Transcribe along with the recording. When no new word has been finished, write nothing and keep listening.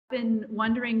been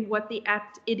wondering what the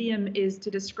apt idiom is to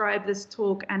describe this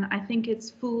talk, and I think it's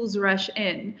fools rush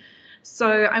in.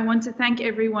 So I want to thank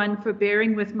everyone for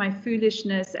bearing with my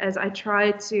foolishness as I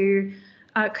try to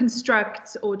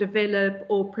construct or develop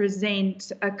or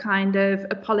present a kind of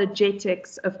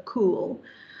apologetics of cool.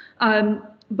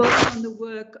 Built on the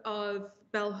work of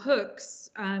Bell Hooks,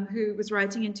 who was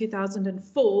writing in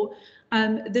 2004,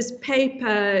 this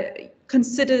paper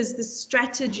considers the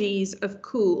strategies of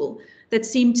cool that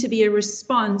seem to be a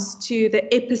response to the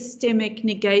epistemic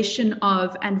negation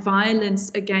of and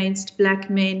violence against Black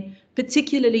men,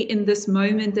 particularly in this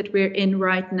moment that we're in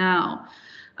right now.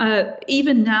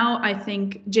 Even now, I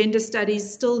think gender studies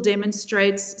still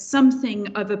demonstrates something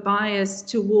of a bias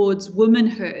towards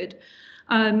womanhood.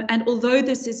 And although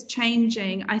this is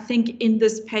changing, I think in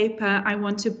this paper, I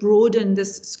want to broaden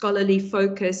this scholarly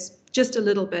focus just a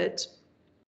little bit.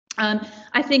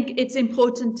 I think it's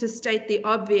important to state the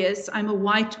obvious. I'm a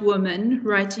white woman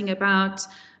writing about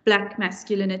Black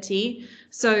masculinity.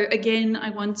 So again,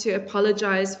 I want to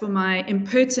apologize for my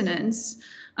impertinence.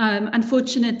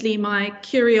 Unfortunately, my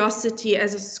curiosity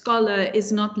as a scholar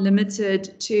is not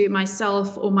limited to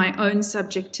myself or my own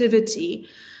subjectivity.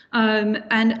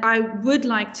 And I would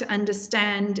like to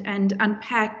understand and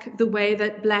unpack the way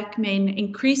that Black men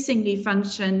increasingly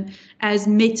function as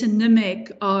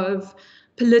metonymic of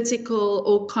political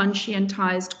or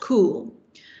conscientized cool.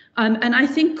 And I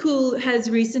think cool has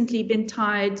recently been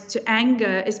tied to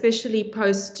anger, especially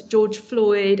post George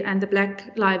Floyd and the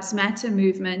Black Lives Matter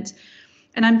movement.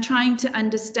 And I'm trying to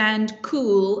understand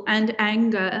cool and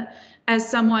anger as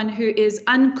someone who is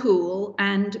uncool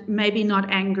and maybe not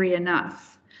angry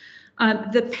enough.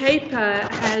 The paper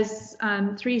has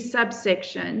 3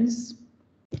 subsections.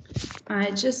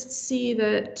 I just see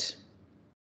that,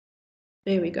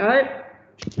 there we go.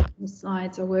 The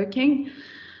slides are working.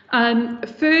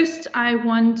 First, I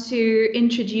want to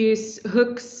introduce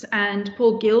Hooks and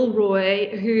Paul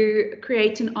Gilroy, who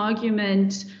create an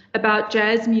argument about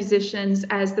jazz musicians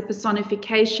as the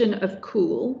personification of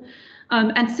cool.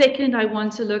 And second, I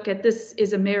want to look at This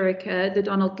Is America, the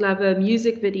Donald Glover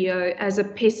music video, as a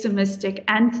pessimistic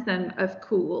anthem of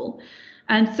cool.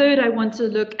 And third, I want to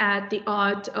look at the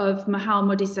art of Mohau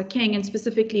Modisakeng, and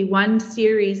specifically one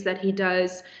series that he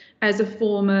does as a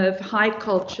form of high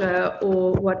culture,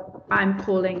 or what I'm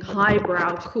calling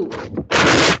highbrow cool.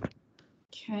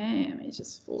 Okay, let me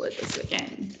just forward this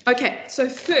again. Okay, so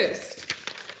first,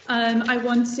 I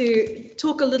want to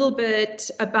talk a little bit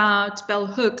about Bell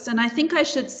Hooks, and I think I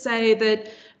should say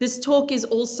that this talk is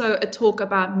also a talk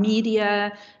about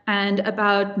media and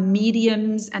about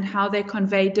mediums and how they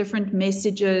convey different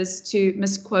messages, to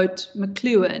misquote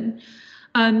McLuhan.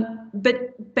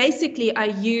 But basically, I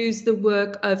use the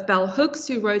work of Bell Hooks,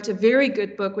 who wrote a very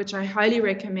good book, which I highly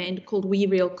recommend, called We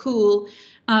Real Cool,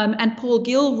 and Paul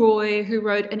Gilroy, who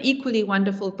wrote an equally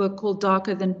wonderful book called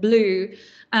Darker Than Blue.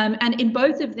 And in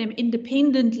both of them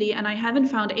independently, and I haven't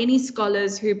found any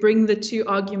scholars who bring the two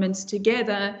arguments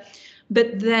together,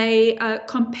 but they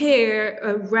compare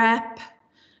rap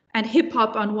and hip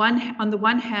hop on the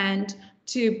one hand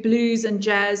to blues and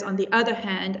jazz on the other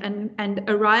hand, and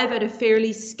arrive at a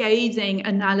fairly scathing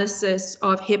analysis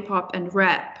of hip hop and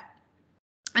rap.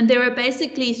 And there are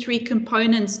basically 3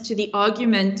 components to the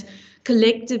argument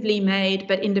collectively made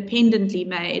but independently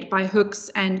made by Hooks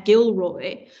and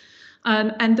Gilroy.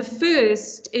 And the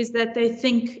first is that they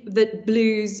think that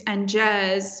blues and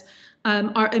jazz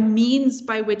are a means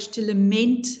by which to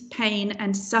lament pain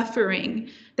and suffering.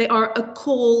 They are a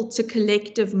call to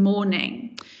collective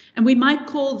mourning. And we might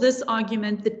call this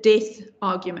argument the death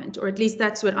argument, or at least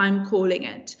that's what I'm calling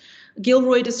it.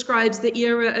 Gilroy describes the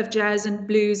era of jazz and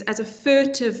blues as a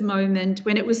furtive moment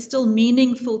when it was still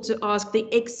meaningful to ask the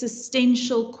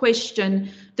existential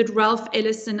question that Ralph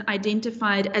Ellison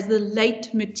identified as the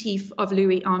leitmotif of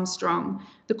Louis Armstrong.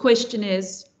 The question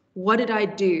is, what did I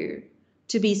do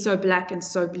to be so black and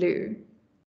so blue?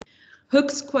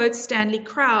 Hooks quotes Stanley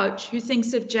Crouch, who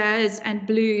thinks of jazz and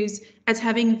blues as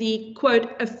having the,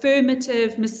 quote,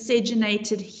 affirmative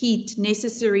miscegenated heat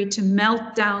necessary to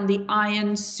melt down the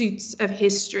iron suits of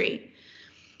history.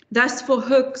 Thus, for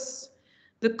Hooks,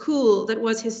 the cool that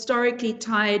was historically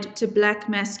tied to Black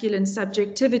masculine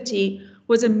subjectivity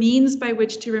was a means by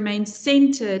which to remain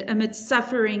centered amid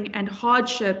suffering and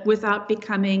hardship without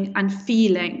becoming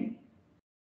unfeeling.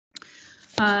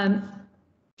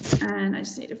 And I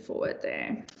just need to forward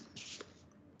there.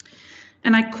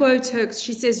 And I quote Hooks,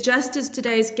 she says, just as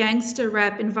today's gangster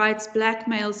rap invites Black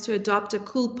males to adopt a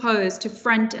cool pose, to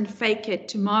front and fake it,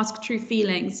 to mask true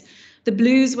feelings, the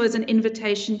blues was an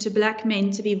invitation to Black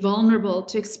men to be vulnerable,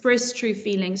 to express true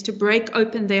feelings, to break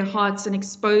open their hearts and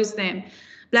expose them.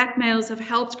 Black males have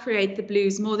helped create the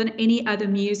blues more than any other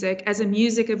music as a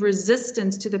music of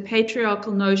resistance to the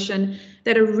patriarchal notion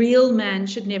that a real man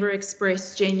should never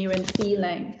express genuine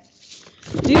feeling.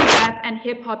 Do rap and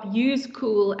hip hop use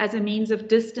cool as a means of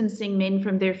distancing men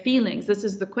from their feelings? This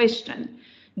is the question.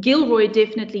 Gilroy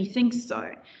definitely thinks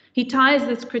so. He ties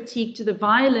this critique to the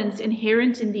violence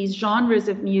inherent in these genres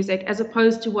of music as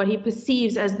opposed to what he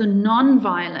perceives as the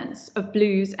non-violence of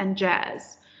blues and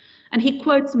jazz. And he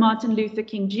quotes Martin Luther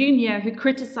King Jr., who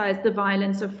criticized the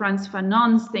violence of Frantz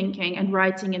Fanon's thinking and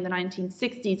writing in the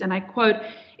 1960s. And I quote,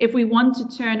 "If we want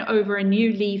to turn over a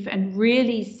new leaf and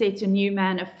really set a new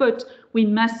man afoot, we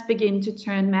must begin to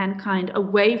turn mankind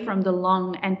away from the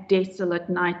long and desolate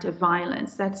night of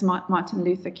violence." That's Martin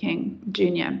Luther King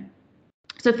Jr.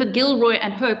 So for Gilroy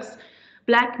and Hooks,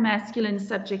 Black masculine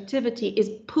subjectivity is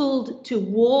pulled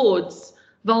towards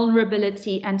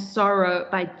vulnerability and sorrow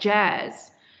by jazz,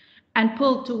 and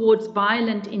pulled towards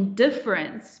violent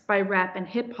indifference by rap and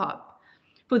hip hop.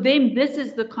 For them, this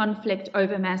is the conflict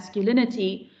over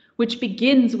masculinity, which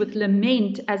begins with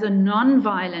lament as a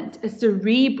non-violent, a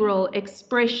cerebral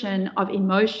expression of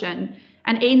emotion,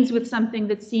 and ends with something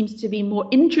that seems to be more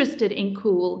interested in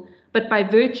cool, but by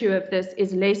virtue of this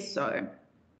is less so.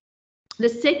 The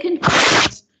second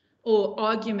point, or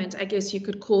argument, I guess you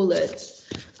could call it,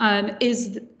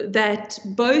 is that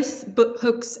both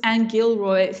Hooks and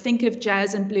Gilroy think of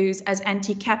jazz and blues as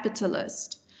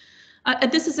anti-capitalist.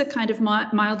 This is a kind of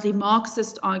mildly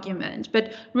Marxist argument,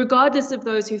 but regardless of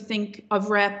those who think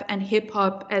of rap and hip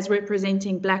hop as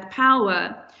representing Black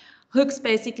power, Hooks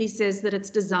basically says that it's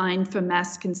designed for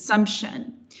mass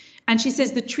consumption. And she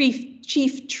says the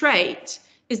chief trait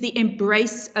is the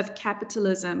embrace of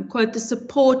capitalism, quote, "the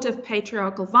support of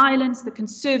patriarchal violence, the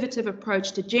conservative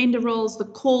approach to gender roles, the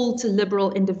call to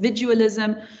liberal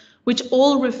individualism, which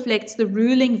all reflects the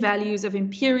ruling values of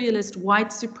imperialist, white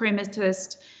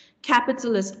supremacist,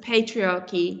 capitalist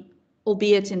patriarchy,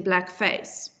 albeit in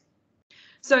blackface."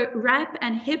 So rap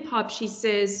and hip hop, she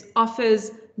says,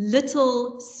 offers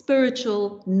little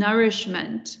spiritual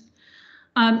nourishment.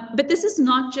 But this is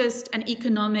not just an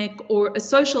economic or a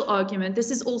social argument.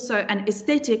 This is also an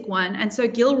aesthetic one. And so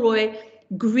Gilroy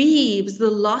grieves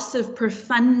the loss of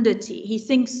profundity. He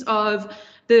thinks of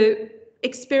the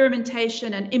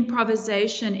experimentation and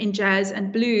improvisation in jazz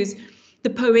and blues, the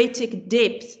poetic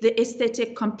depth, the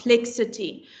aesthetic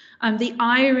complexity, the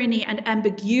irony and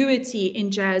ambiguity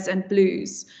in jazz and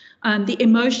blues, the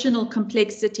emotional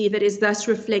complexity that is thus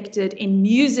reflected in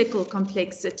musical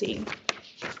complexity.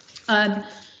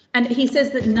 And he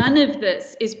says that none of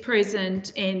this is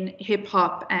present in hip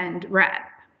hop and rap.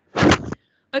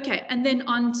 Okay, and then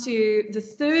on to the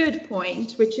third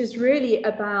point, which is really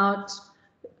about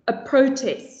a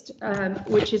protest,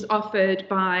 which is offered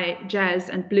by jazz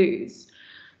and blues.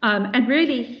 And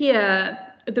really here,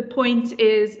 the point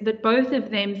is that both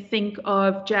of them think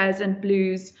of jazz and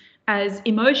blues as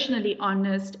emotionally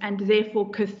honest and therefore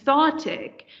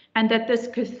cathartic, and that this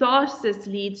catharsis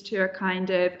leads to a kind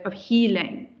of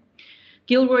healing.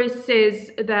 Gilroy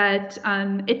says that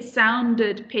it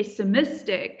sounded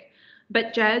pessimistic,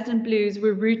 but jazz and blues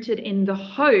were rooted in the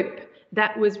hope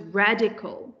that was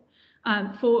radical.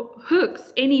 For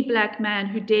Hooks, any Black man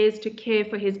who dares to care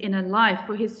for his inner life,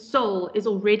 for his soul, is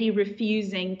already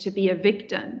refusing to be a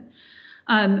victim.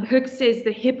 Hooks says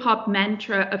the hip hop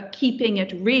mantra of keeping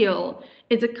it real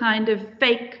is a kind of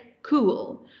fake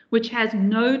cool, which has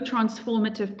no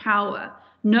transformative power,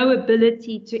 no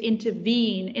ability to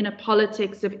intervene in a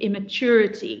politics of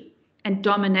immaturity and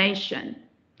domination.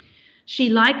 She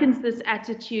likens this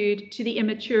attitude to the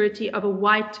immaturity of a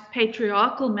white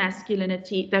patriarchal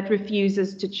masculinity that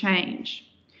refuses to change.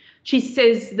 She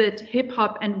says that hip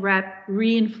hop and rap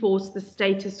reinforce the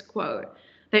status quo.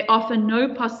 They offer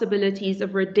no possibilities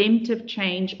of redemptive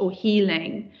change or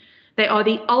healing. They are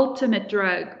the ultimate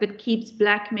drug that keeps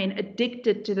Black men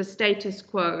addicted to the status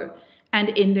quo and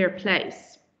in their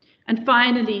place. And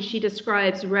finally, she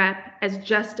describes rap as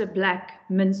just a Black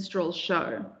minstrel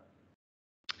show.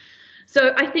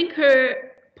 So I think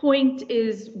her point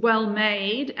is well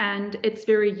made and it's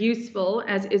very useful,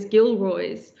 as is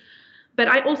Gilroy's. But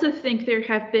I also think there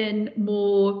have been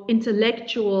more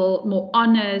intellectual, more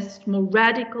honest, more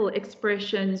radical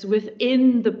expressions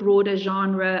within the broader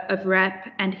genre of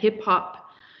rap and hip hop.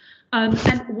 And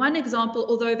one example,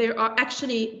 although there are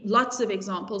actually lots of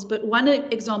examples, but one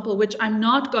example which I'm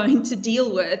not going to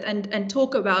deal with and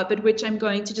talk about, but which I'm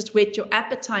going to just whet your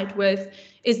appetite with,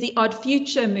 is the Odd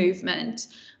Future movement,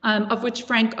 of which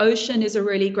Frank Ocean is a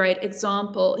really great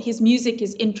example. His music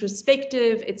is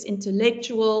introspective, it's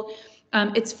intellectual,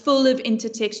 It's full of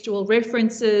intertextual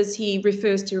references. He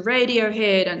refers to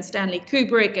Radiohead and Stanley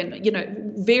Kubrick and, you know,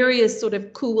 various sort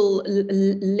of cool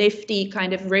lefty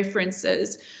kind of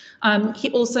references. He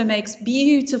also makes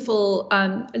beautiful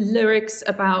lyrics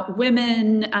about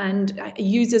women and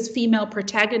uses female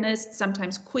protagonists,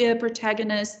 sometimes queer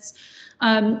protagonists.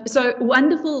 So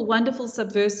wonderful, wonderful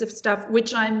subversive stuff,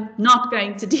 which I'm not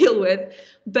going to deal with,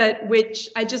 but which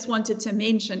I just wanted to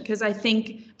mention because I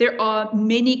think there are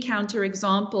many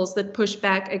counterexamples that push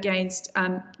back against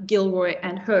Gilroy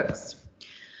and Hurst.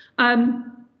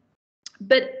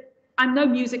 But I'm no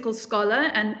musical scholar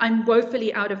and I'm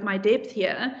woefully out of my depth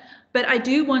here, but I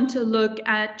do want to look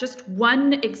at just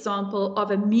one example of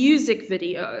a music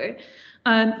video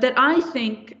that I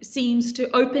think seems to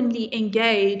openly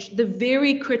engage the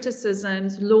very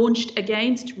criticisms launched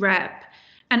against rap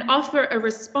and offer a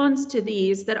response to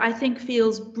these that I think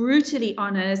feels brutally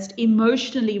honest,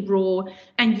 emotionally raw,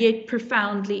 and yet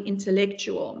profoundly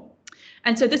intellectual.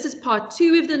 And so this is part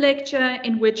 2 of the lecture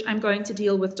in which I'm going to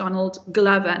deal with Donald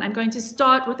Glover. And I'm going to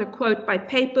start with a quote by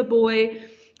Paperboy.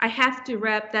 I have to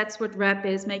rap, that's what rap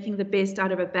is, making the best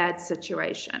out of a bad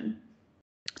situation.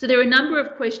 So there are a number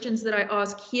of questions that I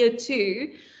ask here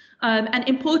too. And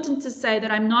important to say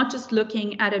that I'm not just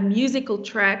looking at a musical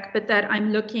track, but that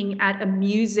I'm looking at a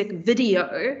music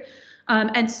video.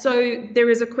 And so there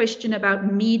is a question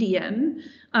about medium,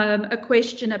 a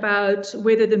question about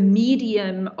whether the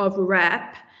medium of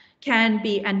rap can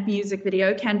be, and music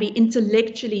video, can be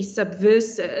intellectually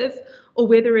subversive, or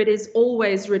whether it is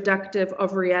always reductive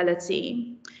of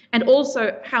reality. And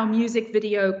also how music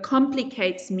video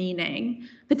complicates meaning,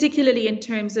 particularly in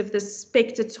terms of the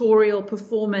spectatorial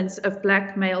performance of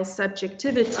Black male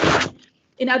subjectivity.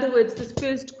 In other words, this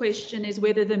first question is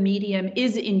whether the medium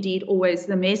is indeed always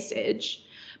the message.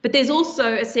 But there's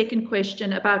also a second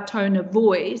question about tone of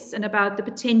voice and about the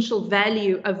potential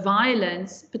value of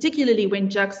violence, particularly when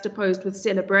juxtaposed with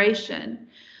celebration.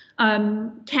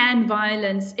 Can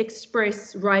violence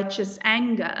express righteous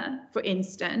anger, for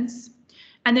instance?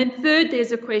 And then third,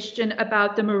 there's a question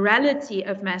about the morality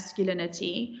of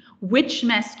masculinity, which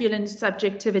masculine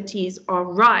subjectivities are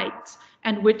right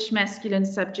and which masculine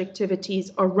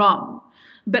subjectivities are wrong.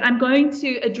 But I'm going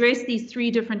to address these 3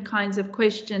 different kinds of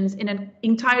questions in an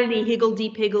entirely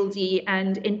higgledy-piggledy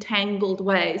and entangled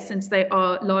way, since they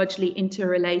are largely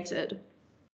interrelated.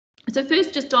 So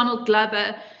first, just Donald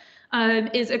Glover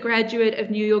is a graduate of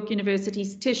New York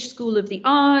University's Tisch School of the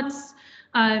Arts.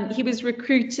 He was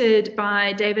recruited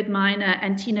by David Miner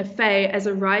and Tina Fey as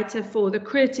a writer for the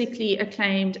critically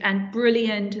acclaimed and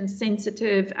brilliant and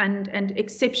sensitive and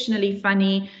exceptionally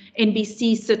funny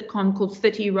NBC sitcom called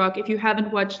 30 Rock. If you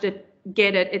haven't watched it,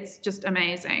 get it. It's just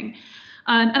amazing.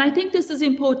 And I think this is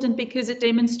important because it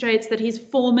demonstrates that his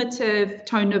formative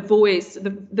tone of voice,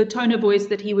 the tone of voice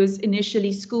that he was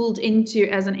initially schooled into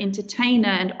as an entertainer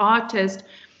and artist,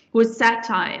 was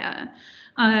satire.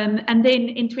 And then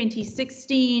in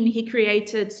 2016, he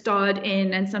created, starred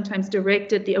in, and sometimes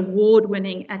directed the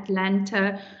award-winning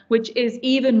Atlanta, which is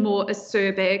even more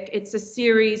acerbic. It's a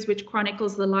series which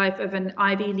chronicles the life of an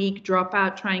Ivy League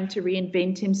dropout trying to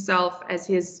reinvent himself as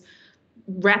his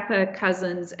rapper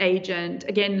cousin's agent.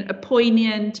 Again, a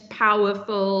poignant,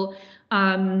 powerful,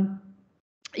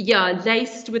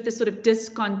 laced with the sort of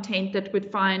discontent that would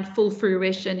find full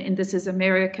fruition in This Is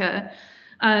America.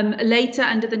 Later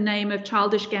under the name of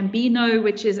Childish Gambino,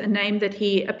 which is a name that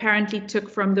he apparently took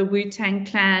from the Wu-Tang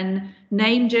Clan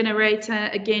name generator.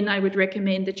 Again, I would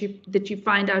recommend that you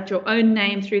find out your own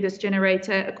name through this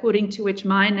generator, according to which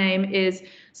my name is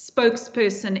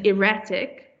Spokesperson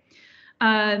Erratic.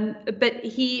 But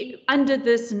he, under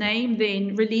this name,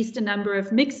 then released a number of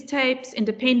mixtapes,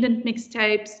 independent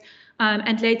mixtapes,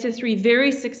 and later 3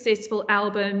 very successful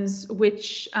albums,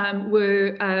 which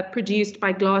were produced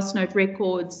by Glassnote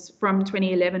Records from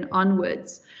 2011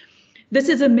 onwards. This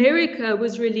Is America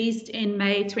was released in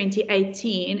May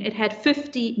 2018. It had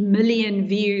 50 million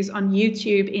views on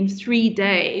YouTube in 3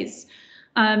 days.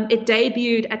 It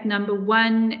debuted at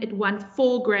 #1. It won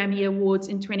 4 Grammy Awards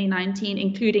in 2019,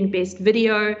 including Best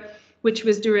Video, which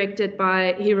was directed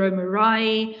by Hiro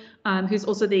Murai, who's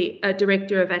also the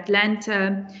director of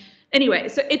Atlanta. Anyway,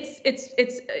 so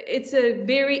it's a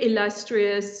very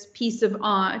illustrious piece of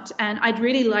art, and I'd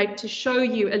really like to show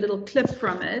you a little clip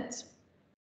from it.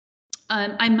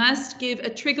 I must give a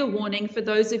trigger warning for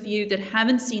those of you that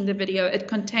haven't seen the video. It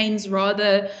contains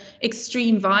rather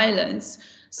extreme violence.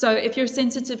 So if you're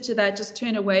sensitive to that, just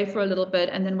turn away for a little bit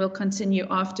and then we'll continue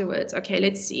afterwards. Okay,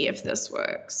 let's see if this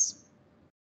works.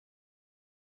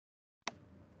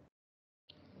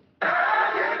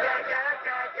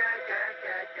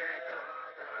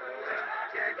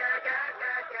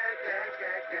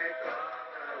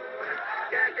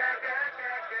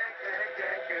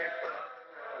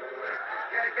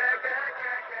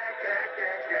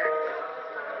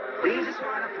 We just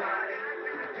wanna party,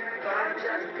 party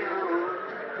just for you.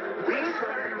 We just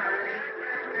want the money,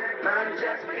 money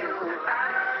just for you. I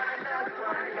know you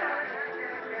wanna party,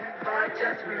 party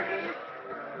just for me.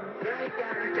 You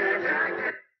gotta dance like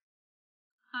that.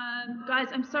 Guys,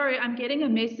 I'm sorry, I'm getting a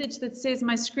message that says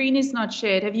my screen is not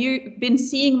shared. Have you been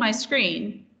seeing my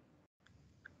screen?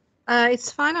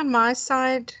 It's fine on my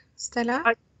side, Stella.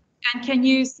 And can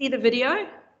you see the video?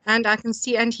 And I can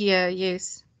see and hear,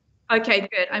 yes. Okay,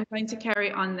 good. I'm going to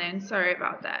carry on then. Sorry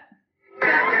about that.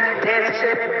 Dance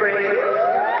and free.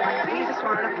 We just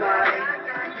wanna party,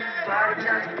 party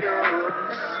just for you.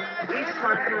 We just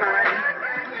want the money,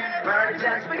 money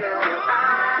just for you.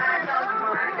 I know you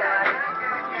wanna party,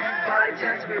 party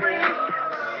just for me.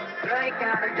 You ain't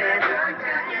gotta dance,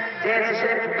 dance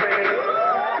and free.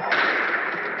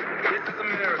 This is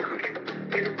America.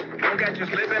 Don't catch you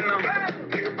slipping now.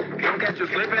 Don't catch you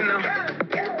slipping now.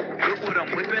 Look what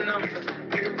I'm whipping up.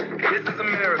 This is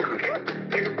America.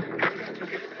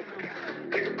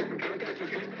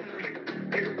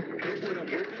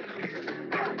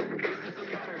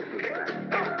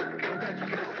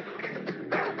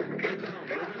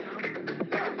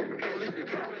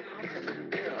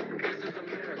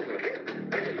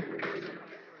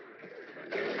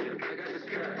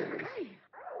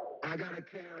 I gotta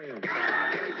carry him.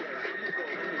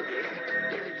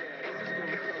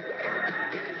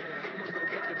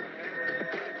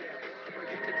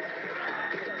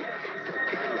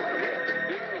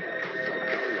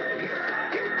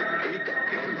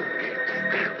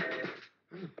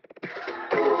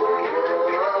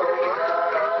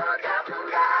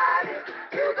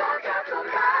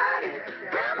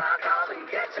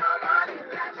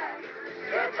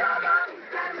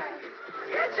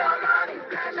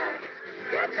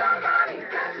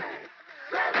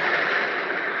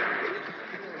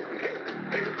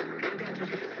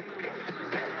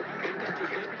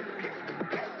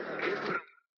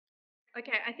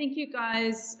 Okay, I think you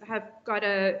guys have got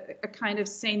a kind of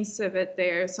sense of it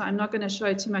there, so I'm not going to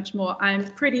show too much more. I'm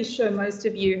pretty sure most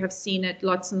of you have seen it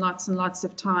lots and lots and lots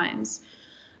of times.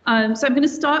 So I'm going to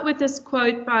start with this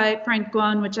quote by Frank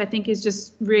Guan, which I think is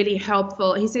just really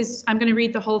helpful. He says, I'm going to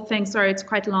read the whole thing, sorry, it's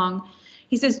quite long.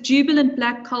 He says, jubilant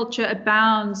black culture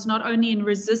abounds not only in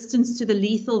resistance to the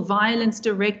lethal violence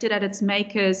directed at its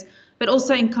makers, but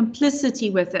also in complicity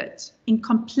with it,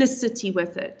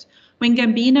 When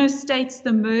Gambino states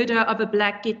the murder of a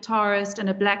black guitarist and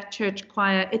a black church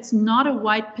choir, it's not a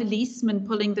white policeman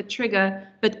pulling the trigger,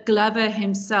 but Glover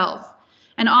himself.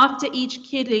 And after each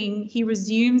killing, he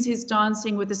resumes his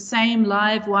dancing with the same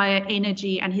live wire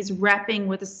energy and his rapping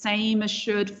with the same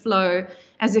assured flow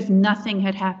as if nothing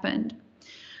had happened.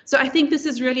 So I think this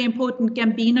is really important.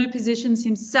 Gambino positions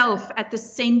himself at the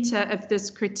center of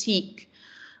this critique.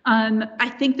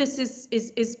 I think this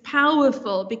is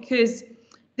powerful because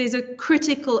there's a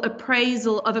critical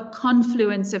appraisal of a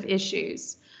confluence of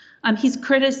issues. He's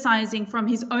criticizing from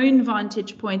his own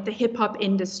vantage point the hip hop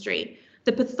industry,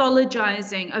 the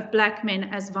pathologizing of black men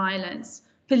as violence,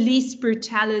 police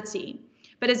brutality.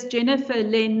 But as Jennifer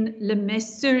Lynn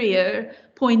Lemessurier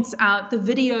points out, the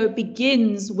video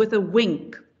begins with a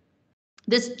wink.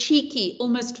 This cheeky,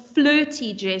 almost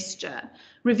flirty gesture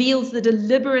reveals the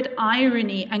deliberate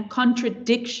irony and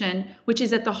contradiction which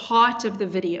is at the heart of the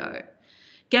video.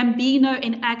 Gambino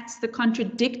enacts the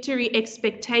contradictory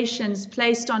expectations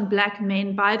placed on black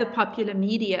men by the popular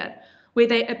media, where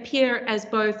they appear as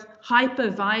both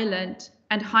hyper-violent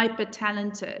and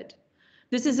hyper-talented.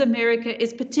 This is America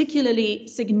is particularly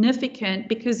significant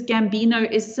because Gambino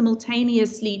is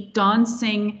simultaneously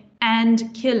dancing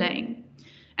and killing.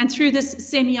 And through this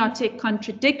semiotic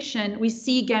contradiction, we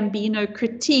see Gambino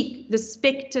critique the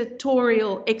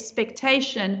spectatorial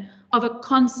expectation of a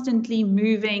constantly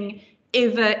moving,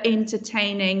 ever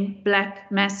entertaining black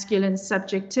masculine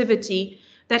subjectivity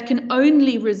that can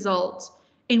only result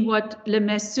in what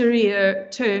Lemessurier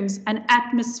terms an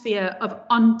atmosphere of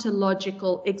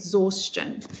ontological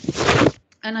exhaustion.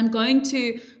 And I'm going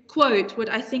to quote what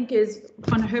I think is,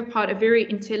 on her part, a very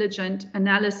intelligent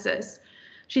analysis.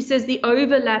 She says, the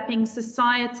overlapping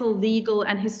societal, legal,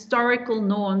 and historical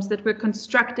norms that were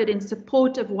constructed in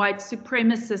support of white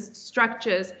supremacist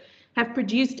structures have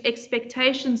produced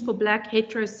expectations for black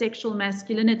heterosexual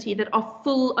masculinity that are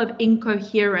full of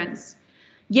incoherence.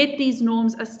 Yet these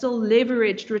norms are still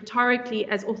leveraged rhetorically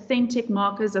as authentic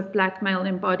markers of black male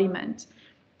embodiment.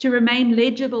 To remain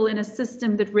legible in a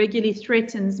system that regularly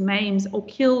threatens, maims, or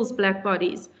kills black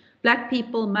bodies, black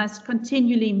people must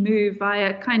continually move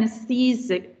via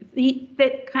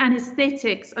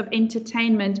kinesthetics of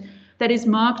entertainment that is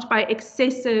marked by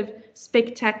excessive,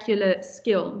 spectacular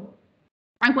skill.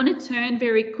 I want to turn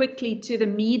very quickly to the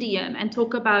medium and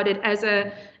talk about it as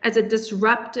a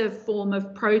disruptive form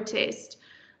of protest.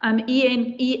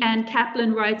 Ian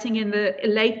Kaplan, writing in the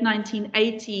late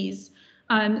 1980s,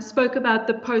 spoke about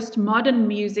the postmodern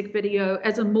music video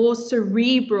as a more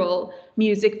cerebral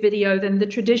music video than the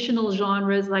traditional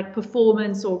genres like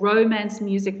performance or romance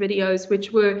music videos,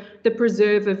 which were the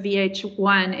preserve of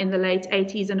VH1 in the late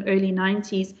 80s and early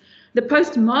 90s. The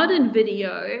postmodern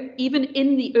video, even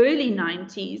in the early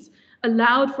 90s,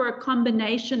 allowed for a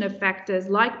combination of factors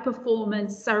like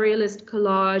performance, surrealist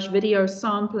collage, video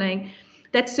sampling,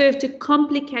 that served to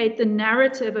complicate the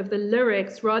narrative of the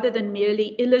lyrics rather than merely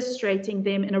illustrating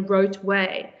them in a rote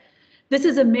way. This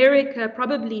is America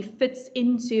probably fits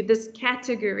into this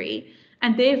category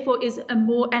and therefore is a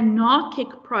more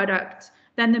anarchic product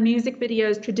than the music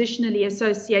videos traditionally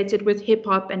associated with hip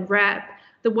hop and rap,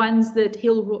 the ones that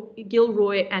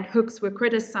Gilroy and Hooks were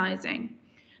criticizing.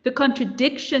 The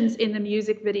contradictions in the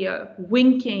music video,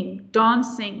 winking,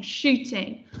 dancing,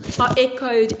 shooting, are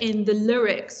echoed in the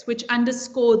lyrics, which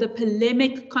underscore the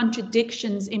polemic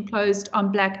contradictions imposed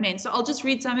on Black men. So I'll just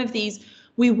read some of these.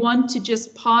 We want to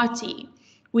just party.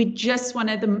 We just want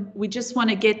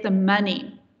to get the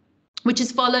money, which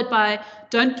is followed by,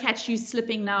 don't catch you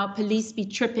slipping now, police be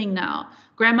tripping now.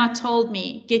 Grandma told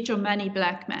me, get your money,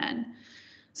 Black man.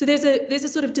 So there's a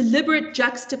sort of deliberate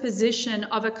juxtaposition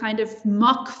of a kind of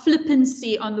mock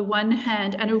flippancy on the one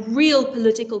hand and a real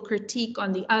political critique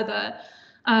on the other.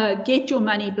 Get your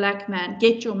money, Black man,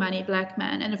 get your money, Black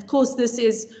man. And of course, this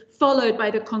is followed by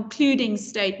the concluding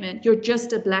statement, you're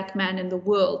just a Black man in the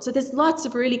world. So there's lots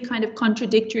of really kind of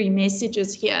contradictory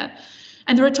messages here.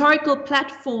 And the rhetorical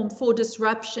platform for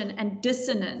disruption and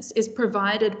dissonance is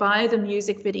provided by the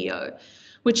music video,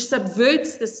 which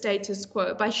subverts the status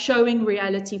quo by showing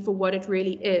reality for what it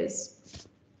really is.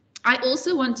 I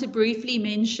also want to briefly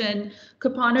mention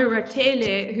Kopano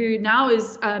Ratele, who now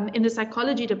is in the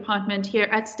psychology department here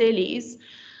at Stellies,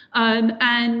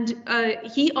 and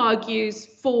he argues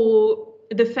for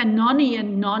the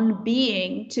Fanonian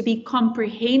non-being to be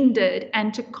comprehended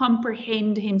and to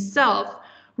comprehend himself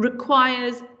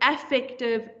requires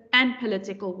affective and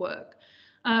political work.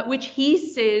 Which he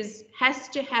says has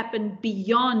to happen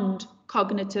beyond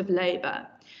cognitive labor.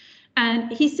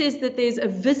 And he says that there's a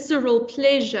visceral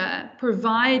pleasure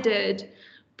provided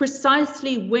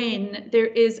precisely when there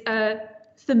is a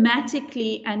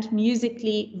thematically and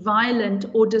musically violent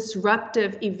or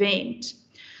disruptive event.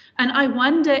 And I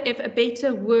wonder if a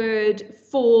better word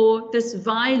for this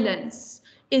violence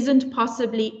isn't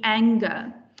possibly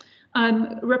anger.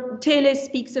 Taylor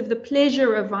speaks of the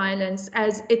pleasure of violence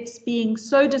as it's being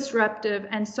so disruptive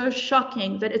and so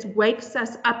shocking that it wakes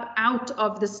us up out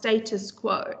of the status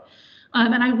quo.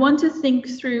 And I want to think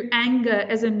through anger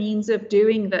as a means of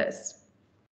doing this.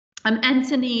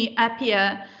 Anthony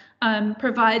Appiah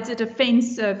provides a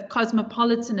defense of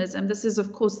cosmopolitanism. This is,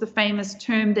 of course, the famous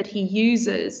term that he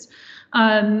uses.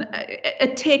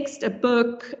 A text, a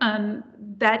book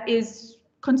that is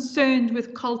concerned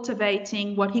with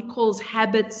cultivating what he calls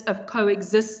habits of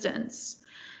coexistence.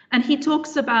 And he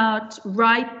talks about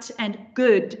right and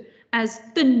good as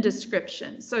thin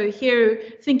descriptions. So here,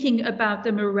 thinking about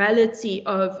the morality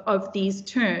of these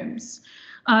terms.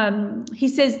 He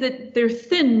says that they're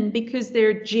thin because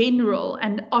they're general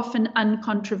and often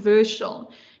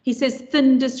uncontroversial. He says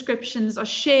thin descriptions are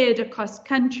shared across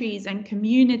countries and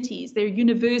communities. They're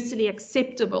universally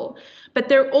acceptable, but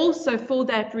they're also, for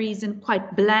that reason,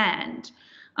 quite bland.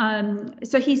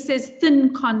 So he says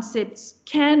thin concepts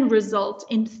can result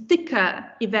in thicker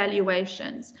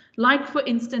evaluations, like, for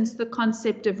instance, the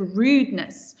concept of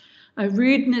rudeness.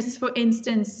 Rudeness, for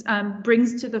instance,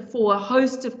 brings to the fore a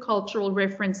host of cultural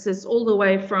references, all the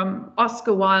way from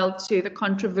Oscar Wilde to the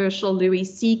controversial Louis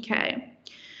C.K.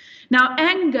 Now,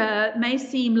 anger may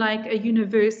seem like a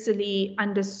universally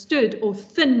understood or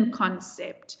thin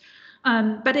concept,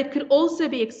 but it could also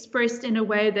be expressed in a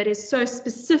way that is so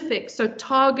specific, so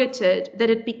targeted, that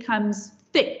it becomes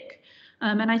thick.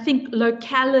 And I think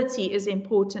locality is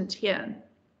important here.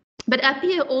 But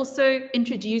Appiah also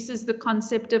introduces the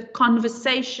concept of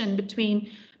conversation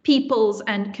between peoples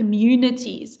and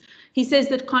communities. He says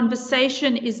that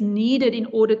conversation is needed in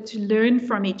order to learn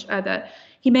from each other.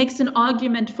 He makes an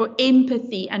argument for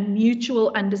empathy and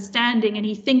mutual understanding, and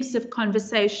he thinks of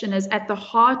conversation as at the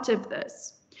heart of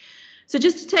this. So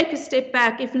just to take a step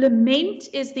back, if lament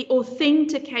is the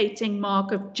authenticating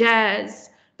mark of jazz,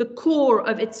 the core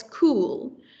of its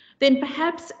cool, then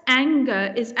perhaps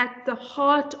anger is at the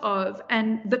heart of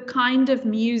and the kind of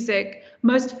music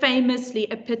most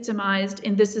famously epitomized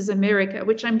in This Is America,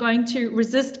 which I'm going to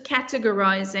resist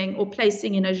categorizing or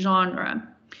placing in a genre.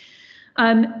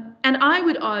 And I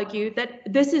would argue that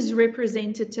this is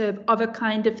representative of a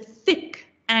kind of thick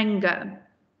anger,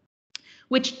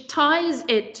 which ties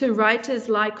it to writers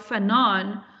like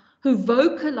Fanon, who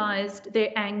vocalized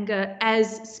their anger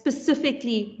as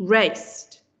specifically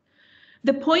raced.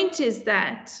 The point is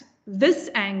that this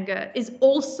anger is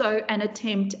also an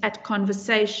attempt at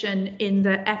conversation in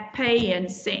the Appian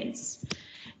sense.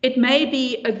 It may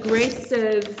be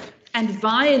aggressive and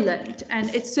violent,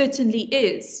 and it certainly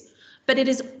is, but it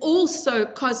is also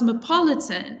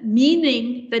cosmopolitan,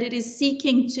 meaning that it is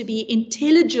seeking to be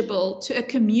intelligible to a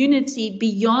community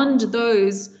beyond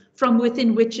those from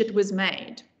within which it was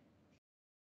made.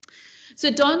 So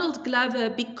Donald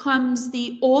Glover becomes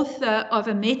the author of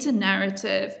a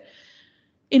meta-narrative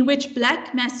in which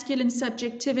Black masculine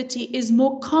subjectivity is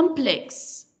more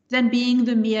complex than being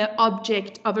the mere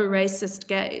object of a racist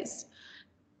gaze.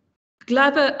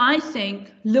 Glover, I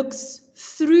think, looks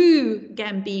through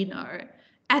Gambino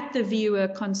at the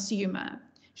viewer-consumer.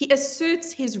 He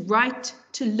asserts his right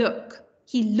to look.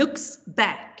 He looks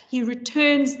back. He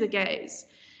returns the gaze.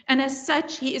 And as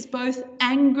such, he is both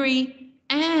angry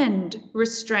and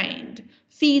restrained,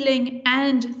 feeling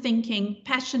and thinking,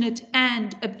 passionate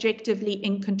and objectively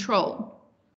in control.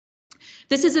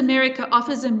 This Is America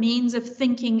offers a means of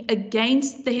thinking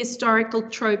against the historical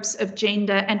tropes of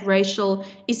gender and racial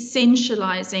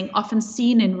essentializing often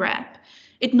seen in rap.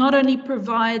 It not only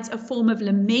provides a form of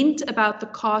lament about the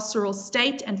carceral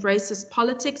state and racist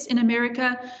politics in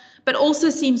America, but also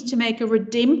seems to make a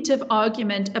redemptive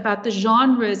argument about the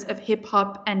genres of hip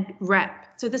hop and rap.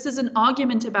 So this is an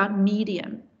argument about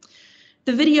medium.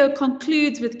 The video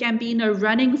concludes with Gambino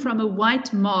running from a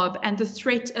white mob and the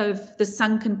threat of the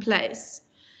sunken place.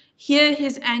 Here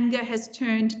his anger has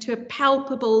turned to a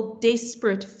palpable,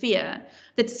 desperate fear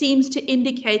that seems to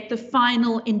indicate the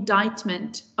final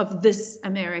indictment of this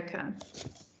America.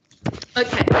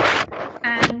 Okay,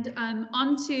 and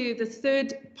on to the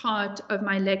third part of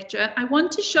my lecture. I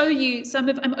want to show you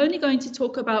I'm only going to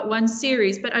talk about one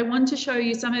series, but I want to show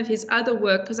you some of his other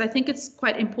work because I think it's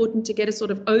quite important to get a sort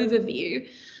of overview.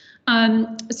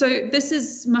 So this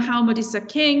is Mohau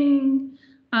Modisakeng.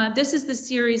 This is the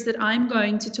series that I'm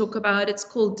going to talk about. It's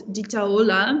called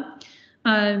Ditaola.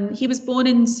 He was born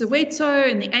in Soweto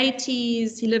in the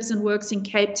 80s. He lives and works in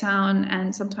Cape Town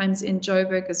and sometimes in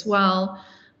Joburg as well.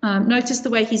 Notice the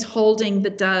way he's holding the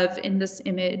dove in this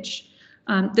image.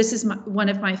 This is one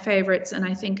of my favorites, and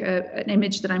I think an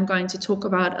image that I'm going to talk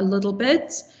about a little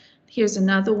bit. Here's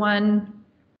another one.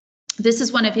 This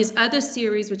is one of his other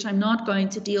series, which I'm not going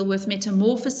to deal with,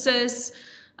 Metamorphosis,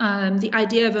 the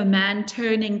idea of a man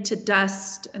turning to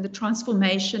dust and the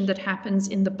transformation that happens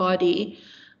in the body,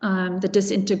 the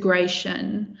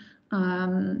disintegration.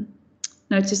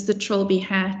 Notice the trilby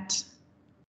hat,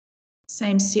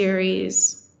 same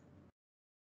series.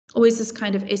 Always this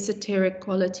kind of esoteric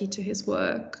quality to his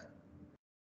work.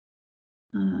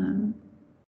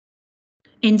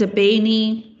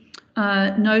 Ndabeni,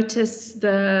 notice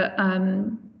the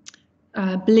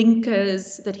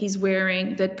blinkers that he's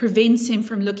wearing that prevents him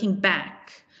from looking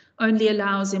back, only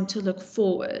allows him to look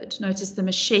forward. Notice the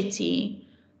machete,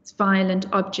 it's violent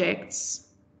objects,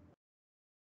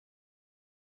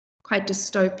 quite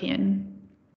dystopian.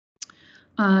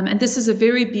 And this is a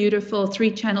very beautiful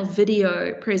 3-channel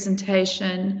video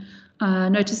presentation.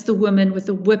 Notice the woman with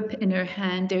the whip in her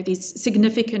hand. There are these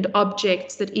significant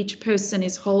objects that each person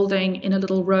is holding in a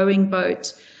little rowing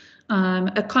boat.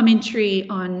 A commentary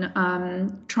on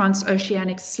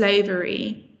transoceanic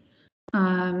slavery.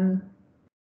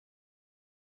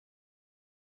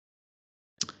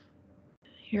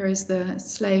 Here is the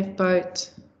slave boat.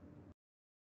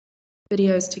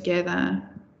 Videos together.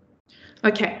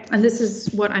 Okay, and this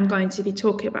is what I'm going to be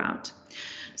talking about.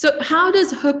 So how does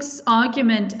Hook's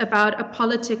argument about a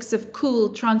politics of cool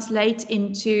translate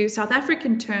into South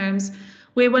African terms,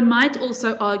 where one might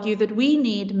also argue that we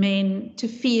need men to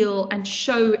feel and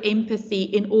show empathy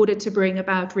in order to bring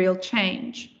about real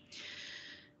change?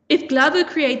 If Glover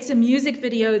creates a music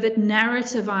video that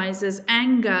narrativizes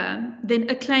anger, then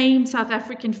acclaimed South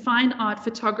African fine art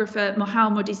photographer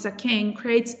Mohau Modisakeng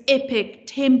creates epic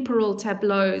temporal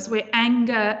tableaus where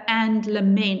anger and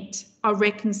lament are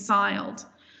reconciled.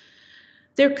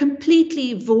 They're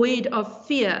completely void of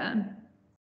fear.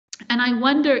 And I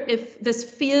wonder if this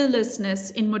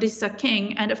fearlessness in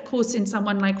Modisakeng, and of course in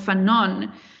someone like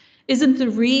Fanon, isn't the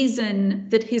reason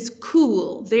that his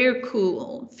cool, their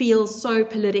cool, feels so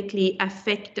politically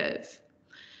effective.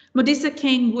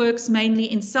 Modisakeng works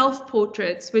mainly in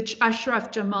self-portraits, which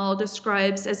Ashraf Jamal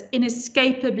describes as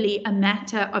inescapably a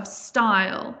matter of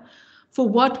style, for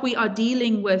what we are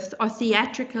dealing with are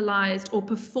theatricalized or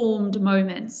performed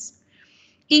moments.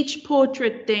 Each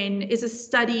portrait, then, is a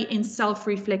study in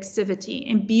self-reflexivity,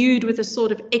 imbued with a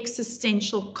sort of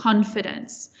existential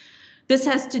confidence. This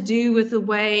has to do with the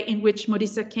way in which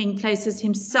Modisakeng places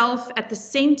himself at the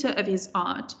center of his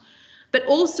art, but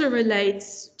also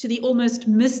relates to the almost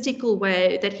mystical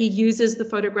way that he uses the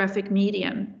photographic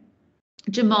medium.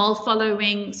 Jamal,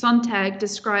 following Sontag,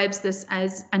 describes this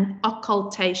as an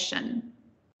occultation.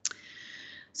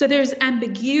 So there's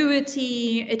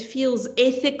ambiguity, it feels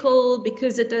ethical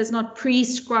because it does not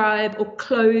prescribe or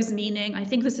close meaning. I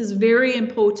think this is very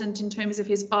important in terms of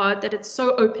his art, that it's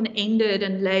so open-ended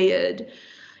and layered.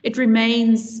 It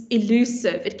remains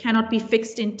elusive, it cannot be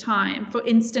fixed in time. For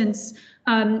instance,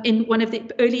 in one of the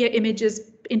earlier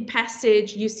images in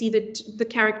Passage, you see that the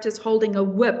character's holding a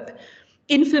whip,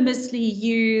 infamously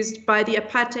used by the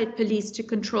apartheid police to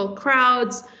control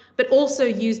crowds, but also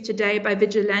used today by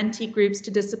vigilante groups to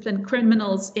discipline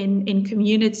criminals in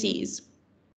communities.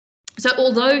 So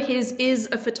although his is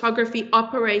a photography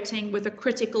operating with a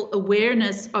critical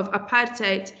awareness of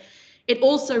apartheid, it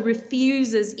also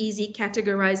refuses easy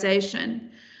categorization.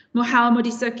 Mohau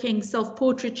Modisakeng's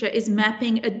self-portraiture is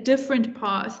mapping a different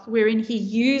path wherein he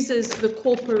uses the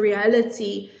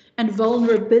corporeality and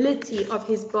vulnerability of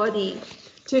his body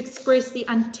to express the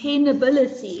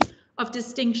untenability of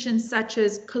distinctions such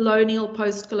as colonial,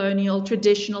 post-colonial,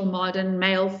 traditional, modern,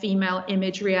 male, female,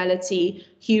 image, reality,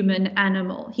 human,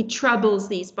 animal. He troubles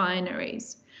these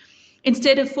binaries.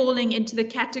 Instead of falling into the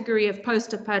category of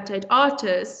post-apartheid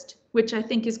artist, which I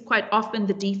think is quite often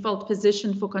the default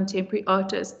position for contemporary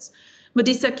artists,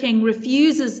 Modisakeng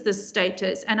refuses this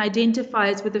status and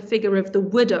identifies with the figure of the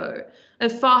widow, a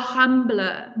far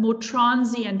humbler, more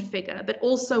transient figure, but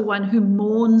also one who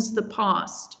mourns the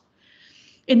past.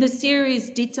 In the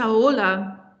series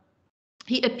Ditaola,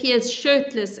 he appears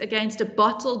shirtless against a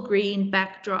bottle green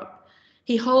backdrop.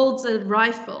 He holds a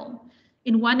rifle.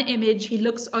 In one image, he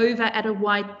looks over at a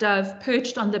white dove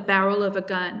perched on the barrel of a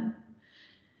gun.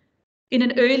 In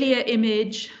an earlier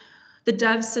image, the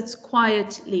dove sits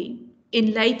quietly.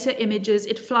 In later images,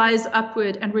 it flies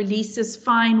upward and releases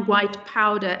fine white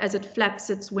powder as it flaps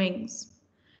its wings.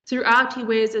 Throughout, he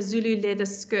wears a Zulu leather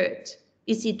skirt,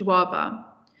 isidwaba.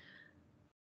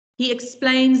 He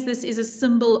explains this is a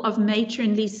symbol of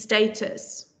matronly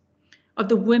status, of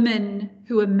the women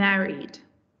who are married,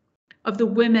 of the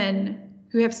women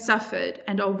who have suffered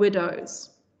and are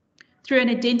widows. Through an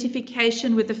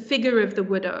identification with the figure of the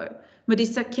widow,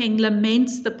 Modisakeng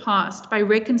laments the past by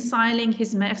reconciling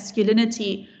his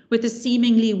masculinity with a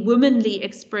seemingly womanly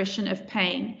expression of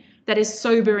pain that is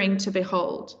sobering to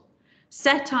behold.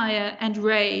 Satire and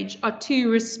rage are two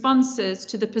responses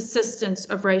to the persistence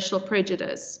of racial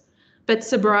prejudice, but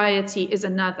sobriety is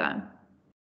another.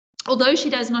 Although she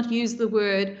does not use the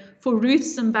word, for Ruth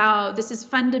Simbao, this is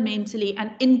fundamentally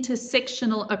an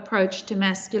intersectional approach to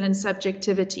masculine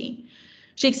subjectivity.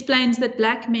 She explains that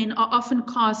Black men are often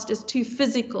cast as too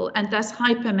physical and thus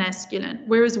hypermasculine,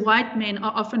 whereas white men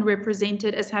are often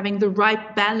represented as having the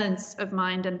right balance of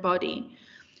mind and body.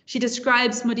 She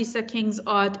describes Modisakeng's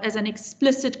art as an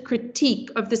explicit critique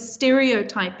of the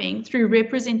stereotyping through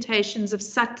representations of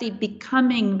subtly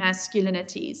becoming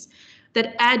masculinities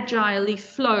that agilely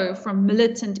flow from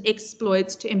militant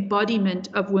exploits to embodiment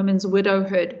of women's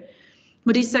widowhood.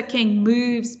 Modisakeng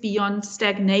moves beyond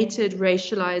stagnated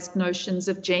racialized notions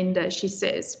of gender, she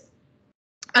says.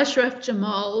 Ashraf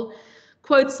Jamal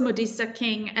quotes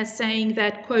Modisakeng as saying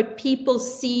that, quote, people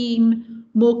seem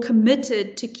more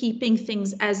committed to keeping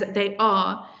things as they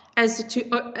are,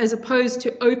 as opposed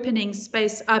to opening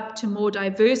space up to more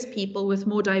diverse people with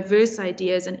more diverse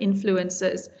ideas and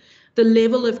influences. The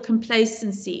level of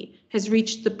complacency has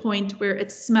reached the point where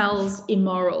it smells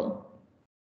immoral.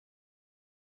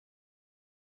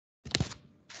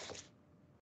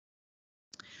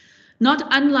 Not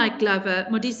unlike Glover,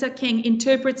 Modisakeng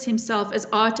interprets himself as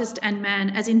artist and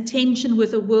man as in tension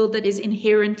with a world that is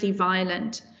inherently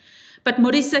violent. But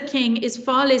Modisakeng is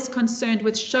far less concerned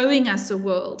with showing us a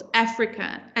world,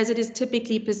 Africa, as it is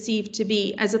typically perceived to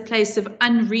be, as a place of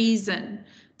unreason,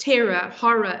 terror,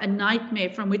 horror, a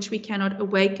nightmare from which we cannot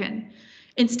awaken.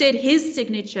 Instead, his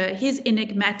signature, his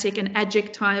enigmatic and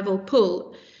adjectival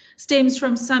pull, stems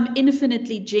from some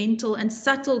infinitely gentle and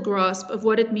subtle grasp of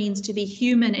what it means to be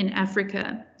human in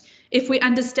Africa. If we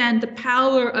understand the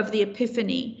power of the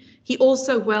epiphany, he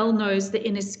also well knows the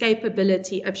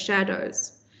inescapability of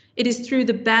shadows. It is through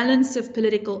the balance of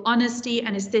political honesty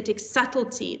and aesthetic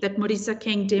subtlety that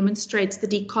Modisakeng demonstrates the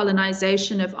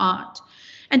decolonization of art.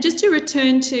 And just to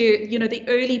return to, the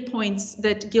early points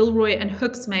that Gilroy and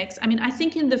Hooks makes, I mean, I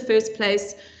think in the first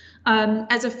place,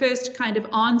 as a first kind of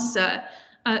answer,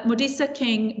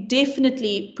 Modisakeng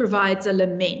definitely provides a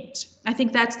lament. I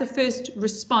think that's the first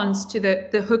response to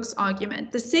the Hooks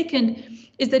argument. The second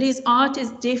is that his art is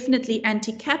definitely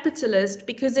anti-capitalist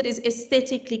because it is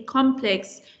aesthetically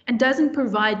complex and doesn't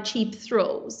provide cheap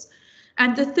thrills.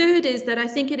 And the third is that I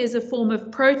think it is a form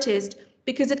of protest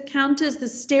because it counters the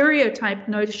stereotype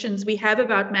notions we have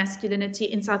about masculinity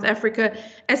in South Africa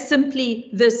as simply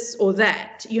this or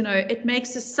that. It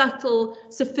makes a subtle,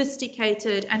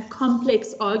 sophisticated, and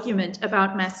complex argument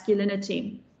about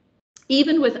masculinity,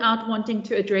 even without wanting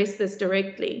to address this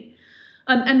directly.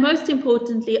 And most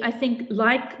importantly, I think,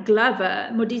 like Glover,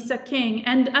 Modisakeng,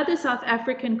 and other South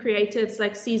African creatives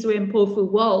like Sizwe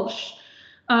Mpofu-Walsh,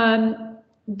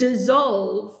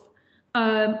 dissolve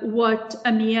what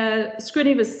Amir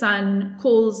Scrinivasan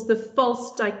calls the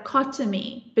false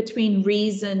dichotomy between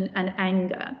reason and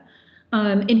anger.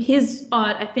 In his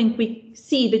art, I think we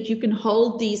see that you can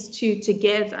hold these two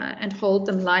together and hold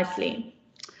them lightly.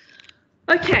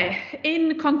 Okay,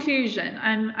 in conclusion,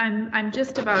 I'm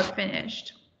just about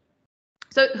finished.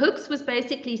 So Hooks was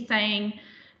basically saying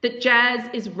that jazz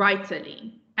is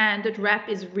writerly and that rap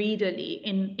is readerly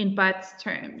in Butt's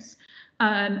terms.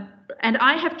 And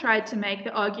I have tried to make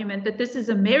the argument that This Is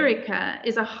America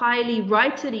is a highly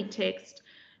writerly text,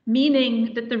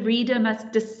 meaning that the reader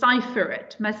must decipher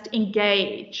it, must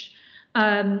engage,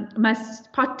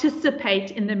 must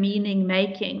participate in the meaning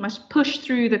making, must push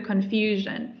through the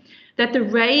confusion, that the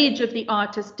rage of the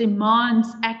artist demands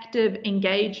active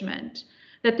engagement,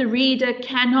 that the reader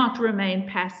cannot remain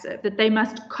passive, that they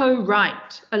must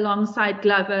co-write alongside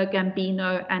Glover,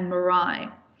 Gambino, and Morai.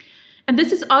 And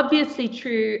this is obviously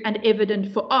true and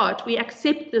evident for art. We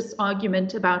accept this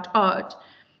argument about art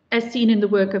as seen in the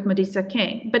work of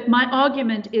Modisakeng. But my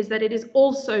argument is that it is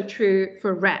also true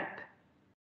for rap.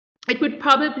 It would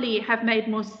probably have made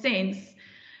more sense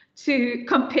to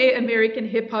compare American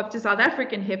hip hop to South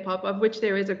African hip hop, of which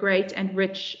there is a great and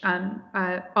rich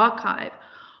archive,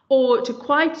 or to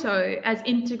Kwaito as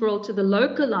integral to the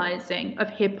localizing of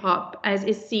hip hop, as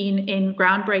is seen in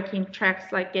groundbreaking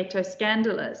tracks like Ghetto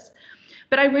Scandalous.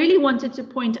 But I really wanted to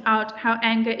point out how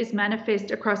anger is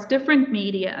manifest across different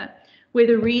media,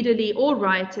 whether readerly or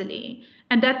writerly,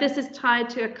 and that this is tied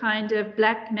to a kind of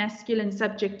Black masculine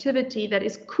subjectivity that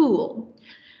is cool.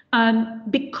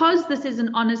 Because this is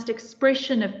an honest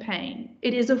expression of pain,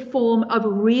 it is a form of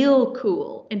real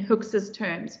cool in Hooks's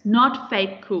terms, not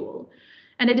fake cool.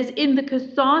 And it is in the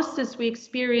catharsis we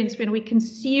experience when we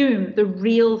consume the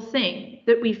real thing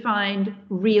that we find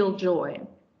real joy.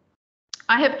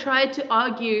 I have tried to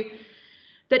argue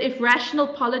that if rational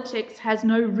politics has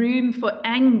no room for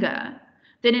anger,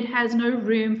 then it has no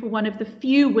room for one of the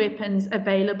few weapons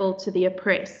available to the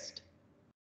oppressed.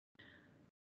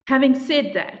 Having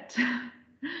said that,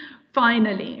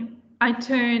 finally, I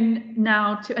turn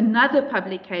now to another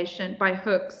publication by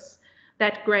Hooks,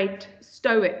 that great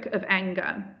stoic of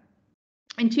anger.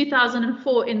 In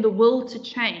 2004, in The Will to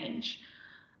Change,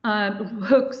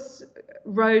 Hooks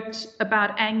wrote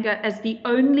about anger as the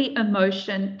only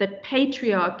emotion that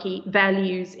patriarchy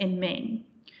values in men.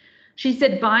 She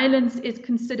said violence is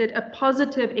considered a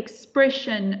positive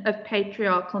expression of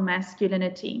patriarchal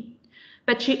masculinity,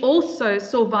 but she also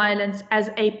saw violence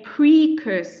as a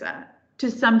precursor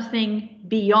to something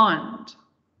beyond.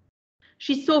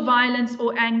 She saw violence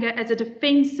or anger as a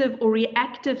defensive or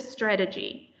reactive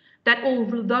strategy that,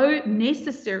 although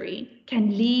necessary,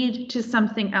 can lead to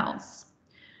something else.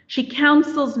 She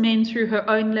counsels men through her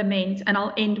own lament, and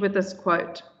I'll end with this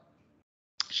quote.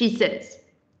 She says,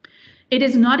 "It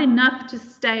is not enough to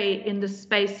stay in the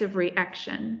space of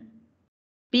reaction.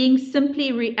 Being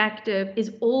simply reactive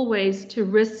is always to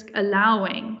risk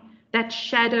allowing that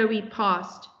shadowy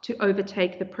past to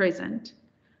overtake the present.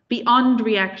 Beyond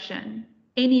reaction,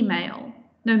 any male,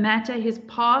 no matter his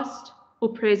past or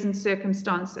present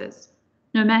circumstances,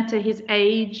 no matter his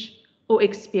age or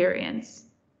experience,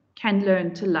 can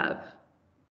learn to love."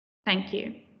 Thank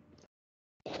you.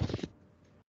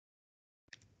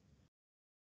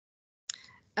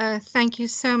 Thank you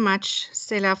so much,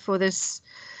 Stella, for this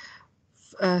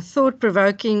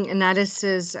thought-provoking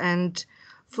analysis and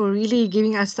for really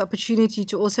giving us the opportunity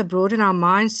to also broaden our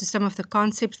minds to some of the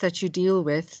concepts that you deal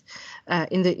with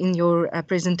in your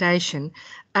presentation.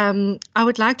 I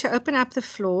would like to open up the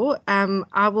floor.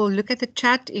 I will look at the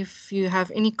chat if you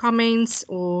have any comments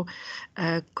or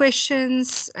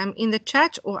questions in the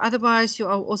chat, or otherwise you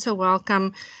are also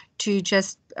welcome to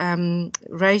just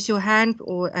raise your hand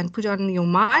and put on your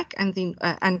mic and then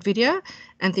and video,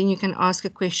 and then you can ask a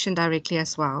question directly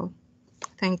as well.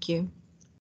 Thank you.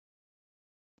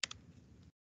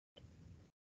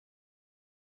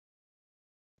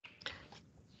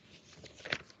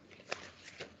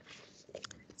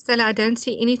 Stella, I don't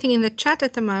see anything in the chat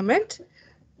at the moment.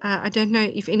 I don't know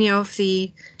if any of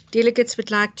the delegates would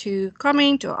like to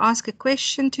comment or ask a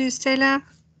question to Stella.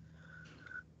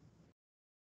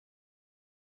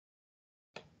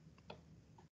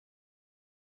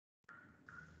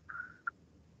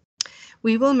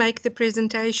 We will make the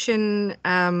presentation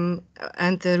and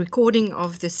the recording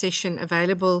of the session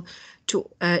available to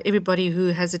everybody who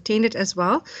has attended as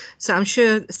well. So I'm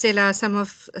sure, Stella, some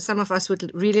of us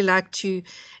would really like to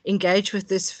engage with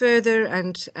this further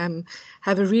and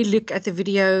have a real look at the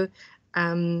video.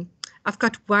 I've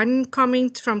got one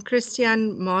comment from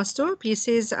Christian Maastorp. He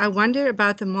says, I wonder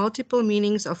about the multiple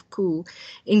meanings of cool.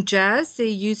 In jazz, there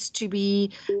used to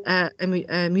be a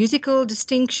musical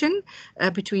distinction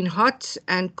between hot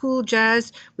and cool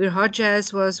jazz, where hot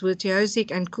jazz was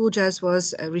virtuosic and cool jazz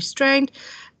was restrained.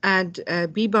 And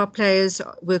bebop players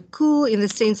were cool in the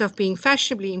sense of being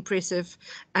fashionably impressive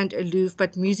and aloof,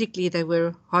 but musically they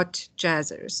were hot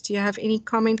jazzers. Do you have any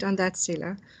comment on that,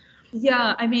 Stella?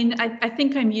 Yeah, I mean, I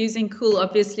think I'm using cool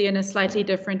obviously in a slightly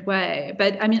different way,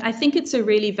 but I mean, I think it's a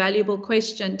really valuable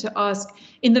question to ask.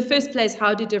 In the first place,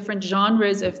 how do different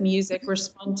genres of music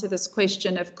respond to this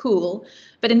question of cool?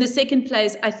 But in the second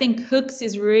place, I think Hooks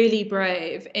is really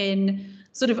brave in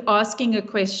sort of asking a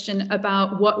question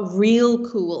about what real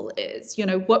cool is, you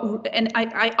know, and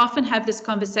I often have this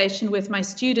conversation with my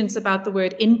students about the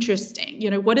word interesting.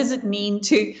 You know, what does it mean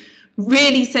to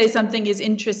really say something is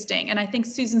interesting? And I think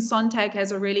Susan Sontag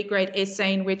has a really great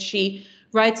essay in which she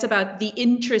writes about the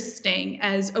interesting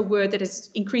as a word that is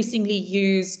increasingly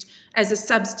used as a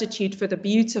substitute for the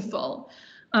beautiful.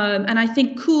 And I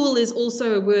think cool is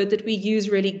also a word that we use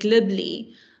really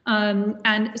glibly.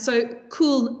 And so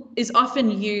cool is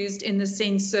often used in the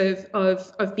sense of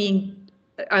being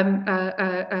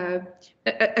a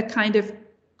kind of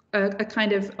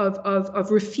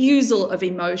refusal of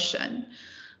emotion.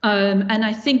 And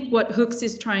I think what Hooks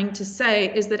is trying to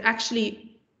say is that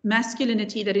actually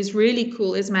masculinity that is really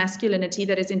cool is masculinity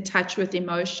that is in touch with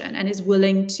emotion and is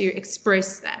willing to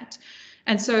express that.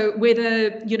 And so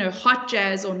whether, you know, hot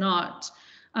jazz or not,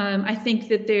 I think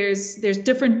that there's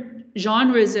different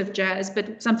genres of jazz,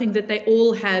 but something that they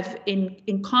all have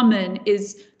in common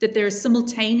is that they're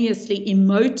simultaneously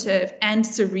emotive and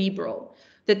cerebral,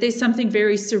 that there's something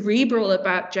very cerebral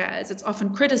about jazz. It's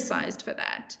often criticized for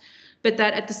that. But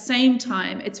that at the same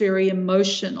time, it's very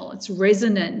emotional. It's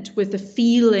resonant with the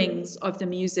feelings of the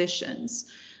musicians.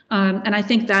 And I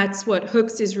think that's what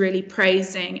Hooks is really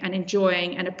praising and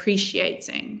enjoying and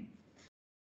appreciating.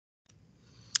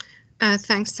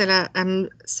 Thanks, Stella.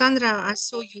 Sandra, I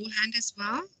saw your hand as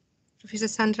well. Professor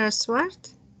Sandra Swart.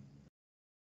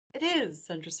 It is,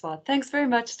 Sandra Swart. Thanks very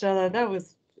much, Stella. That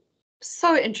was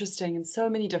so interesting in so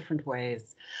many different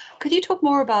ways. Could you talk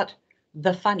more about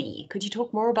the funny? Could you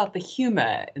talk more about the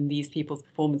humor in these people's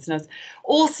performances?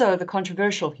 Also the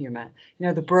controversial humor, you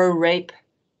know, the bro rape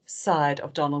side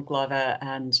of Donald Glover.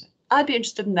 And I'd be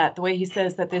interested in that, the way he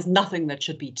says that there's nothing that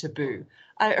should be taboo.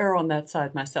 I err on that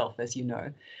side myself, as you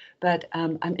know. But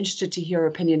I'm interested to hear your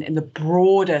opinion in the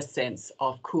broader sense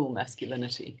of cool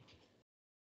masculinity.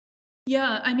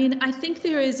 Yeah, I mean, I think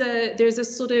there's a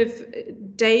sort of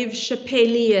Dave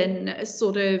Chappellian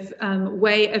sort of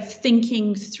way of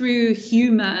thinking through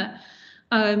humor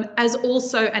as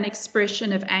also an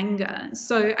expression of anger.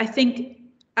 So I think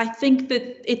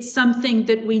that it's something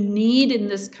that we need in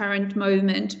this current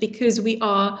moment, because we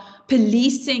are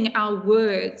policing our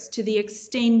words to the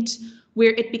extent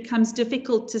where it becomes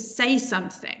difficult to say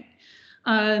something.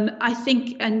 I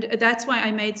think, and that's why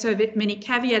I made so many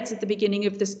caveats at the beginning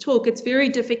of this talk, it's very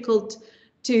difficult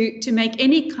to make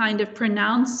any kind of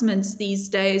pronouncements these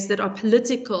days that are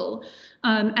political.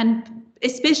 And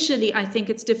especially, I think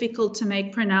it's difficult to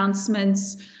make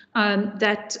pronouncements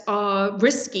that are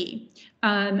risky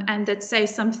and that say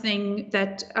something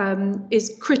that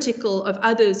is critical of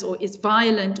others or is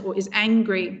violent or is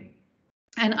angry.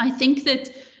 And I think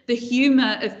that the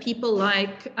humor of people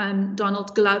like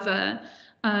Donald Glover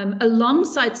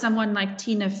alongside someone like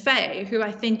Tina Fey, who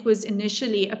I think was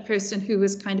initially a person who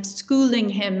was kind of schooling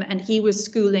him and he was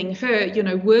schooling her, you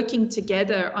know, working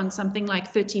together on something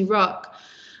like 30 Rock.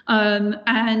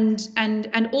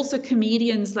 And also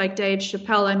comedians like Dave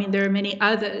Chappelle. I mean, there are many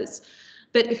others,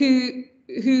 but who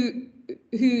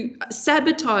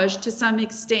sabotage to some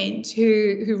extent,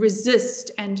 who resist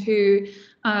and who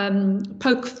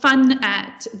poke fun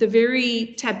at the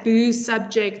very taboo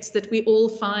subjects that we all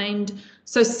find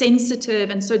so sensitive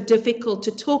and so difficult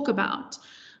to talk about.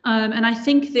 And I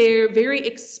think their very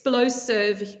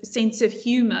explosive sense of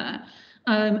humor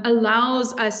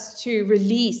allows us to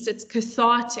release, it's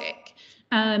cathartic,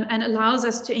 and allows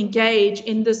us to engage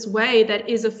in this way that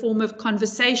is a form of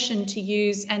conversation, to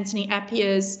use Anthony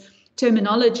Appier's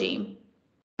terminology.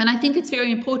 And I think it's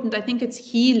very important. I think it's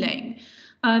healing.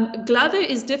 Glover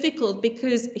is difficult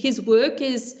because his work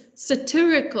is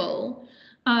satirical,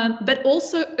 but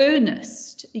also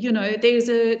earnest. You know,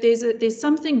 there's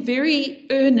something very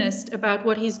earnest about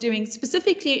what he's doing,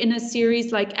 specifically in a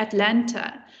series like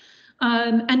Atlanta.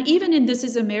 And even in This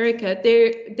Is America,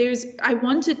 I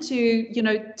wanted to, you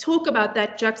know, talk about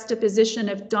that juxtaposition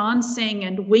of dancing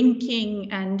and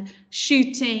winking and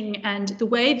shooting and the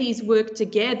way these work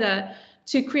together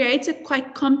to create a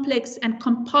quite complex and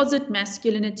composite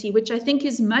masculinity, which I think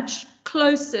is much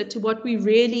closer to what we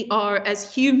really are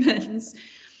as humans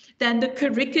than the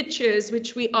caricatures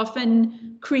which we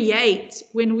often create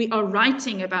when we are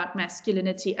writing about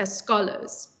masculinity as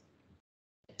scholars.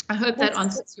 I hope that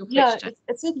answers your question.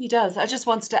 Yeah, it certainly does. I just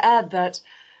wanted to add that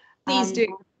Please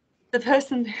do. The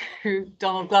person who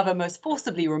Donald Glover most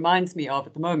forcibly reminds me of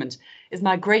at the moment is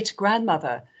my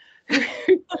great-grandmother,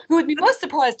 who would be most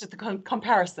surprised at the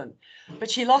comparison. But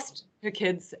she lost her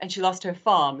kids and she lost her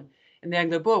farm in the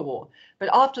Anglo-Boer War. But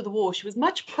after the war, she was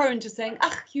much prone to saying,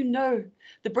 you know,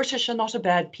 the British are not a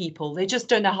bad people. They just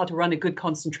don't know how to run a good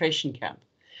concentration camp.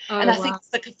 And I think it's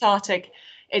the cathartic.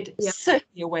 It's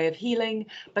certainly a way of healing,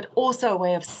 but also a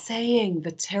way of saying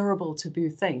the terrible taboo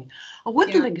thing. I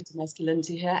wouldn't link it to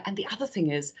masculinity here. And the other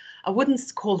thing is, I wouldn't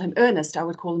call him earnest. I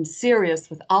would call him serious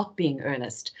without being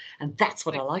earnest. And that's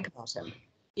what I like about him.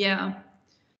 Yeah.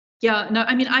 Yeah, no,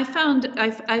 I mean, I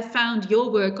found your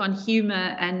work on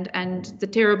humor and the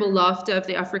terrible laughter of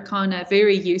the Afrikaner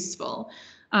very useful.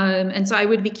 And so I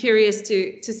would be curious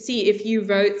to see if you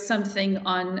wrote something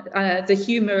on the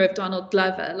humor of Donald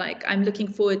Glover. Like, I'm looking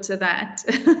forward to that.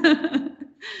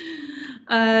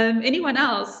 Anyone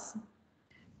else?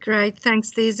 Great, thanks.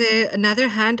 There's another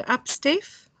hand up,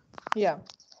 Steph. Yeah.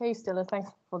 Hey, Stella, thanks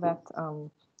for that.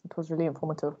 It was really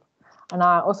informative. And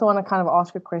I also want to kind of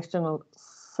ask a question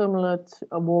similar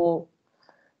to more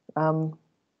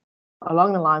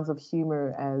along the lines of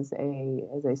humor as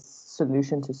a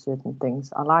solution to certain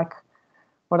things.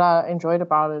 What I enjoyed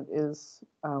about it is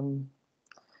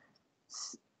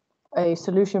a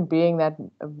solution being that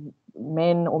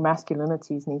men or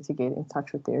masculinities need to get in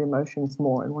touch with their emotions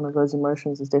more. And one of those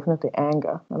emotions is definitely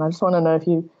anger. And I just want to know if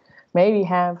you maybe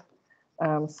have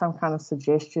some kind of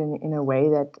suggestion in a way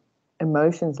that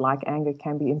emotions like anger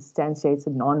can be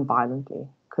instantiated non-violently.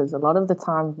 Because a lot of the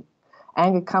time,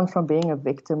 anger comes from being a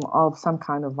victim of some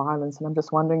kind of violence. And I'm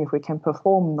just wondering if we can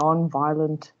perform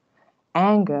non-violent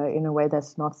anger in a way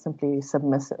that's not simply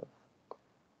submissive.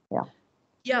 Yeah.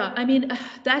 Yeah, I mean,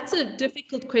 that's a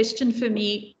difficult question for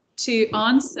me to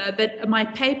answer, but my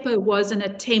paper was an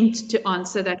attempt to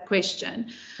answer that question.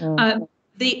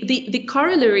 The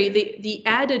corollary, the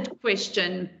added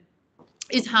question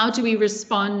is, how do we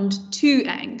respond to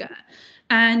anger?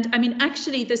 And I mean,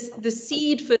 actually, the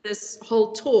seed for this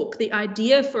whole talk, the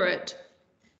idea for it,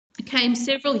 came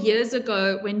several years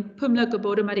ago when Pumla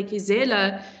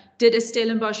Gobodo-Madikizela did a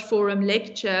Stellenbosch Forum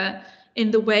lecture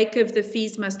in the wake of the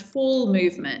Fees Must Fall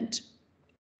movement.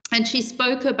 And she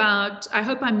spoke about, I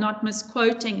hope I'm not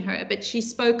misquoting her, but she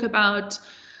spoke about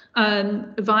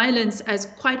violence as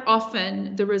quite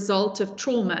often the result of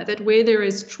trauma, that where there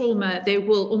is trauma, there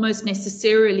will almost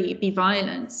necessarily be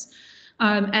violence.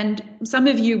 And some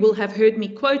of you will have heard me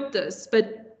quote this,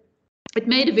 but it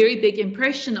made a very big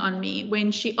impression on me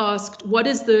when she asked, what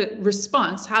is the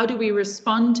response? How do we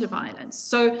respond to violence?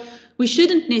 So we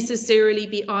shouldn't necessarily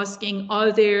be asking,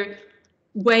 are there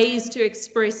ways to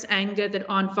express anger that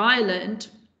aren't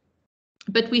violent?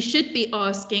 But we should be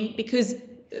asking, because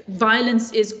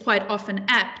violence is quite often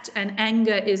apt and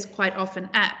anger is quite often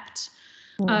apt.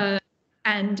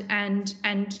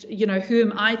 And you know, who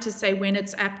am I to say when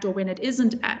it's apt or when it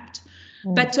isn't apt?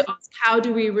 But to ask, how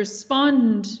do we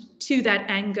respond to that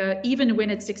anger, even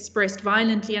when it's expressed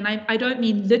violently? And I don't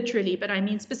mean literally, but I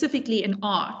mean specifically in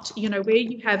art, you know, where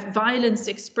you have violence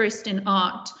expressed in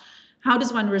art, how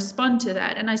does one respond to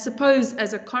that? And I suppose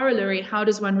as a corollary, how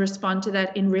does one respond to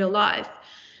that in real life?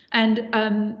 And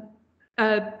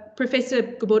Professor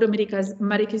Goboro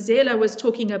Marikizela was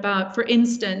talking about, for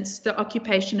instance, the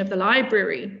occupation of the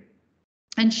library.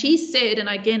 And she said, and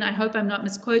again, I hope I'm not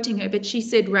misquoting her, but she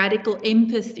said radical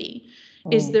empathy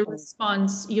is the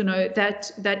response, you know,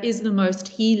 that is the most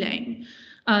healing.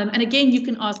 And again, you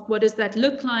can ask, what does that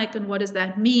look like and what does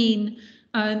that mean?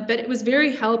 But it was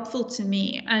very helpful to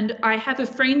me. And I have a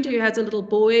friend who has a little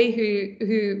boy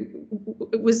who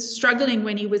was struggling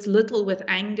when he was little with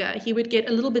anger. He would get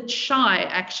a little bit shy,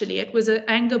 actually. It was an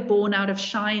anger born out of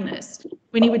shyness.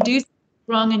 When he would do something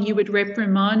wrong and you would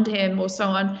reprimand him or so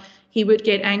on, he would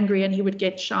get angry and he would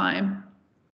get shy.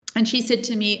 And she said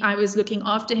to me, I was looking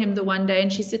after him the one day,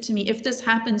 and she said to me, if this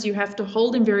happens, you have to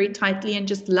hold him very tightly and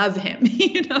just love him,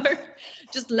 you know,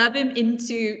 just love him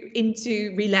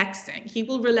into relaxing. He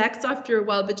will relax after a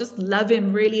while, but just love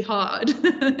him really hard.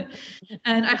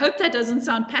 And I hope that doesn't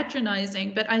sound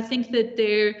patronizing, but I think that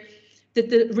the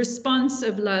response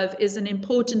of love is an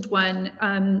important one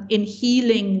in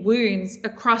healing wounds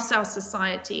across our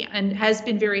society, and has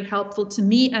been very helpful to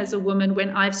me as a woman when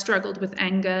I've struggled with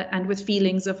anger and with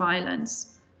feelings of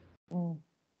violence.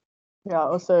 Yeah,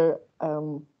 also,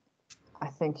 I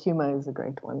think humor is a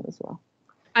great one as well.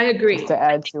 I agree. Just to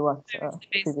add to what the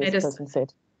previous person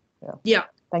said. Yeah,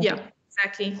 Thank you.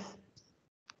 exactly.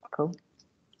 Cool.